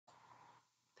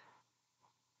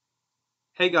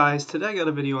Hey guys, today I got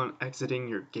a video on exiting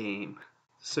your game.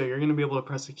 So you're going to be able to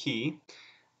press a key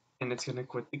and it's going to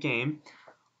quit the game.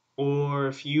 Or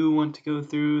if you want to go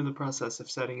through the process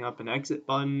of setting up an exit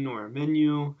button or a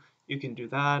menu, you can do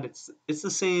that. It's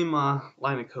the same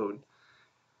line of code.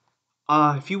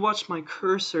 If you watch my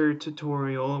cursor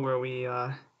tutorial where we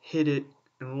hit it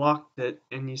and locked it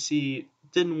and you see it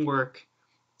didn't work,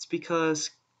 it's because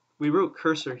we wrote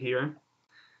cursor here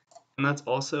and that's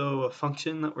also a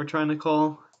function that we're trying to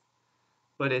call,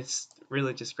 but it's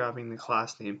really just grabbing the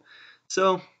class name.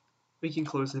 So we can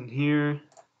close in here.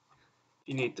 If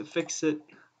you need to fix it,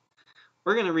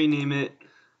 we're going to rename it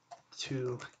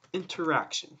to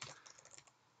interaction.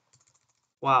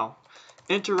 Wow,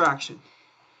 interaction.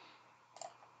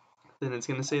 Then it's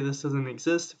going to say this doesn't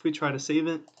exist if we try to save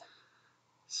it.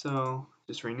 So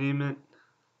just rename it.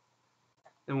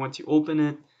 Then once you open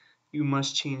it, you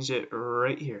must change it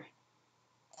right here.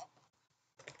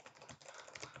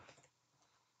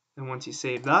 And once you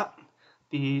save that,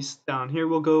 these down here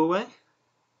will go away.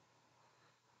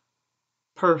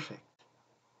 Perfect.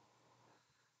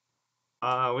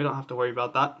 We don't have to worry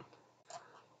about that.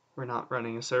 We're not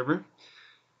running a server.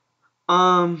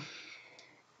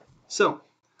 So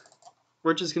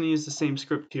we're just going to use the same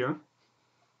script here.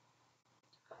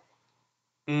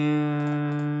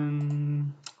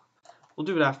 And we'll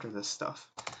do it after this stuff.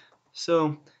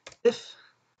 So if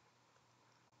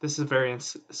this is very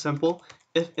simple,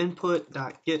 if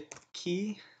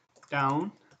input.getKey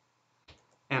down,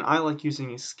 and I like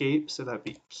using escape, so that'd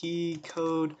be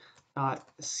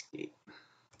keycode.escape.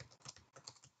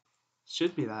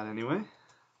 Should be that anyway.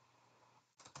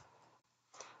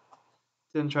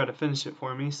 Didn't try to finish it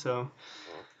for me, so.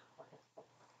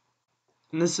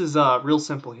 And this is real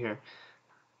simple here.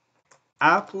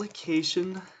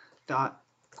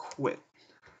 Application.quit.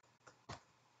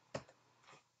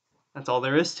 That's all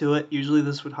there is to it. Usually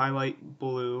this would highlight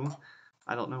blue.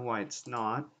 I don't know why it's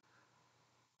not.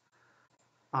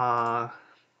 But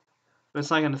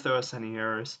it's not going to throw us any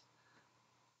errors.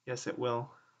 Yes, it will.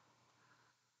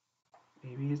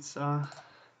 Maybe it's a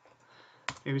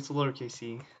lowercase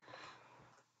e.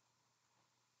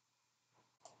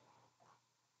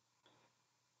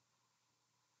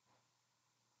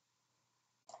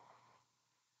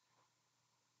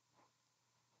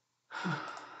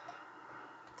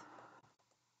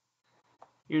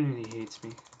 Unity hates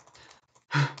me.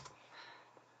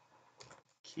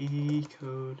 Key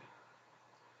code.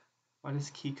 Why does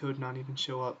key code not even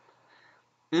show up?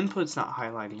 Input's not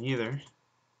highlighting either.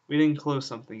 We didn't close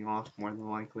something off, more than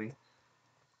likely.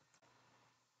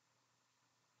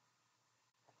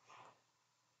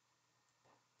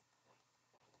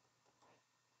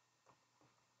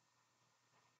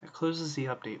 It closes the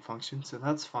update function, so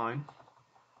that's fine.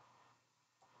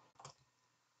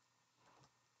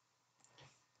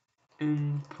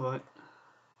 Input.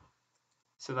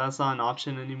 So that's not an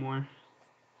option anymore.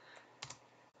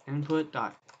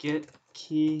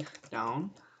 Input.getKey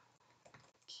down.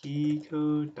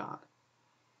 Keycode dot.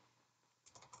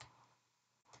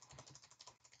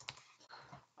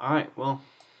 Alright, well.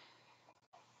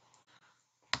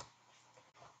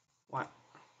 What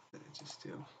did it just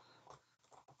do?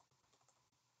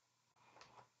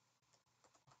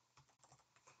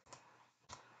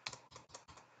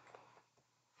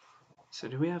 So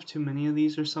do we have too many of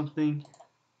these or something?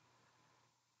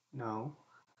 No.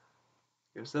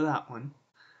 Goes to that one.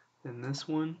 Then this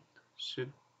one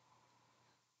should...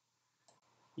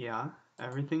 Yeah,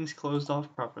 everything's closed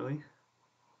off properly.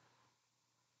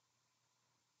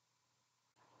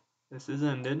 This is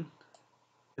ended.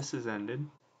 This is ended.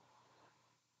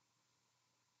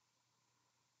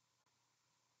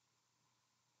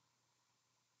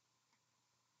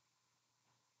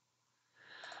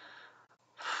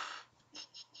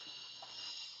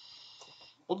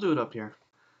 We'll do it up here.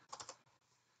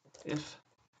 If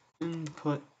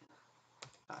input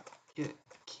get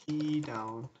key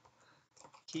down,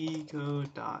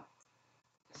 keycode dot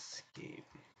escape.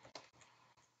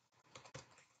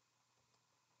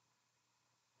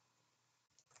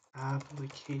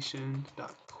 Application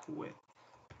dot quit.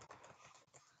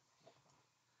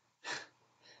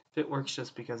 If it works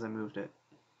just because I moved it.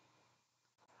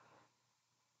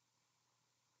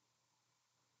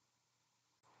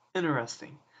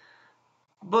 Interesting.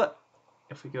 But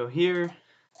if we go here,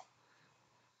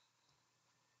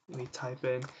 we type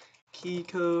in key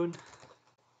code.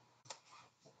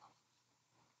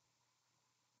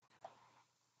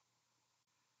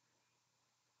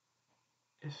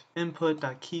 If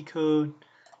input.keycode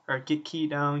or get key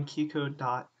down keycode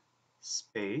dot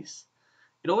space,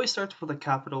 it always starts with a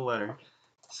capital letter.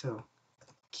 So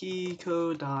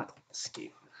keycode dot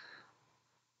escape.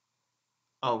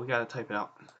 Oh, we gotta type it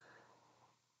out.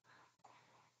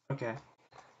 Okay.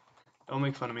 Don't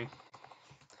make fun of me.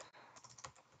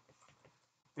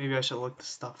 Maybe I should look this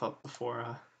stuff up before.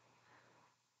 Of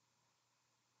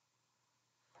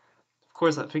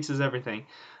course, that fixes everything.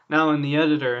 Now in the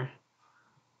editor,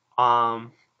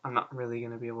 I'm not really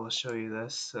gonna be able to show you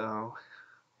this, so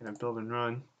I'm gonna build and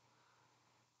run.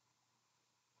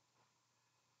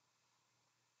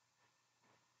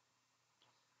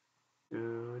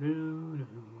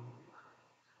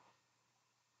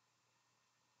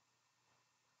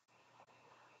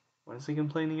 What is he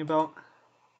complaining about?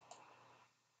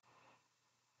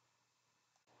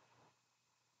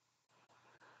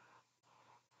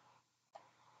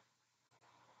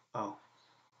 Oh.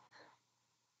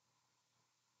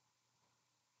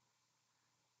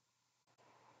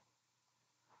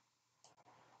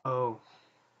 Oh.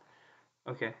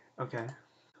 Okay, okay.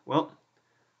 Well,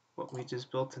 what we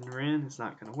just built and ran is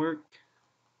not going to work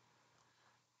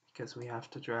because we have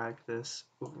to drag this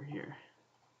over here.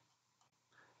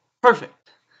 Perfect!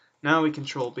 Now we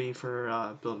control B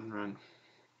for build and run.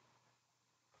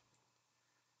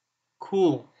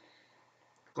 Cool.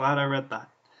 Glad I read that.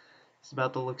 It's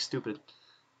about to look stupid.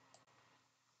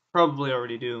 Probably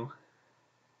already do.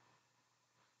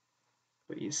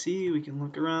 But you see, we can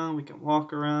look around, we can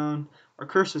walk around. Our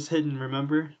cursor's hidden,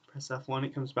 remember? Press F1,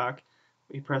 it comes back.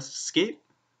 We press escape,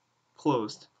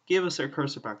 closed. Gave us our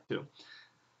cursor back too.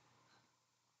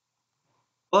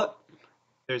 But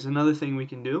there's another thing we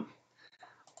can do.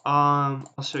 I'll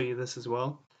show you this as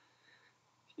well.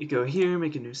 You go here,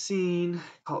 make a new scene,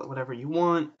 call it whatever you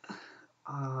want.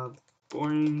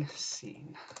 Boring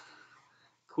scene.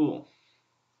 Cool.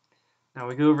 Now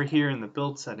we go over here in the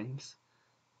build settings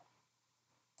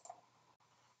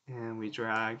and we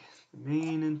drag the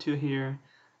main into here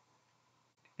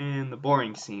and the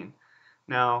boring scene.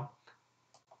 Now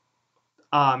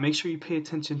make sure you pay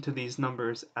attention to these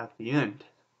numbers at the end.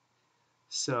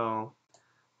 So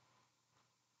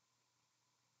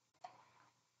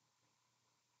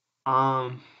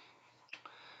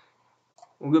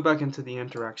we'll go back into the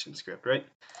interaction script, right?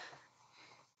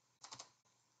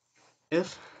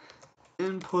 If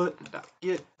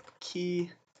input.get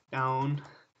key down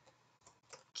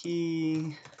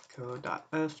key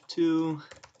code.f2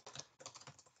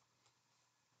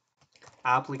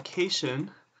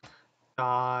 application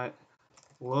dot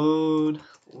load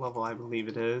level, I believe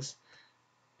it is,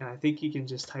 and I think you can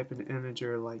just type an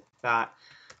integer like that.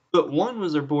 But 1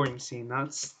 was our boring scene.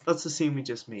 That's the scene we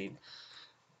just made.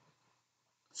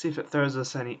 Let's see if it throws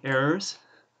us any errors.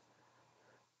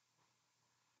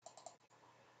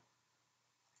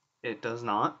 It does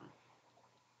not.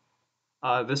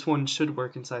 This one should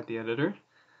work inside the editor.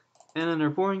 And in our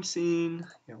boring scene,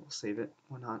 yeah, we'll save it.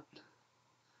 Why not?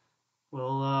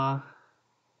 We'll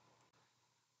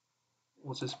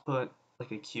just put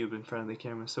like a cube in front of the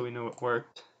camera so we know it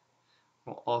worked.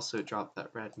 We'll also drop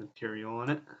that red material on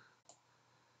it.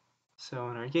 So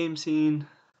in our game scene,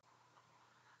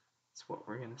 that's what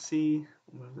we're gonna see.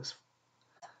 Move this.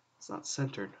 It's not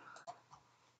centered.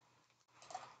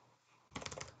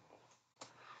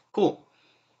 Cool.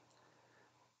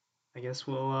 I guess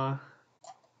we'll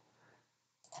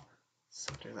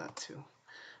center that too.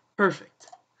 Perfect.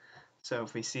 So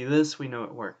if we see this, we know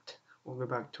it worked. We'll go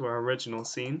back to our original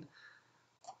scene.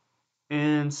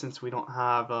 And since we don't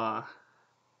have our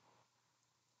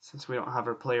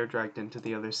player dragged into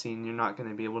the other scene, you're not going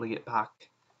to be able to get back.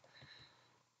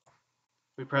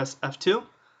 We press F2.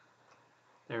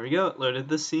 There we go. It loaded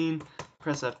this scene.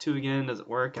 Press F2 again. Doesn't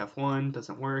work. F1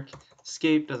 doesn't work.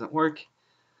 Escape doesn't work.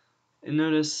 And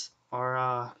notice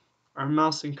our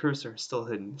mouse and cursor are still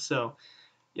hidden. So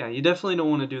yeah, you definitely don't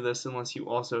want to do this unless you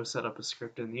also set up a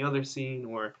script in the other scene,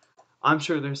 or I'm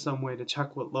sure there's some way to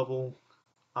check what level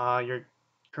you're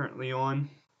currently on.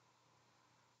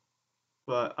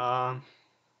 But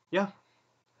yeah,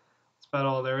 that's about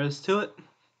all there is to it.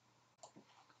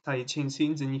 That's how you change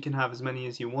scenes, and you can have as many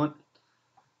as you want.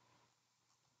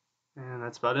 And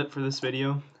that's about it for this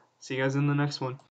video. See you guys in the next one.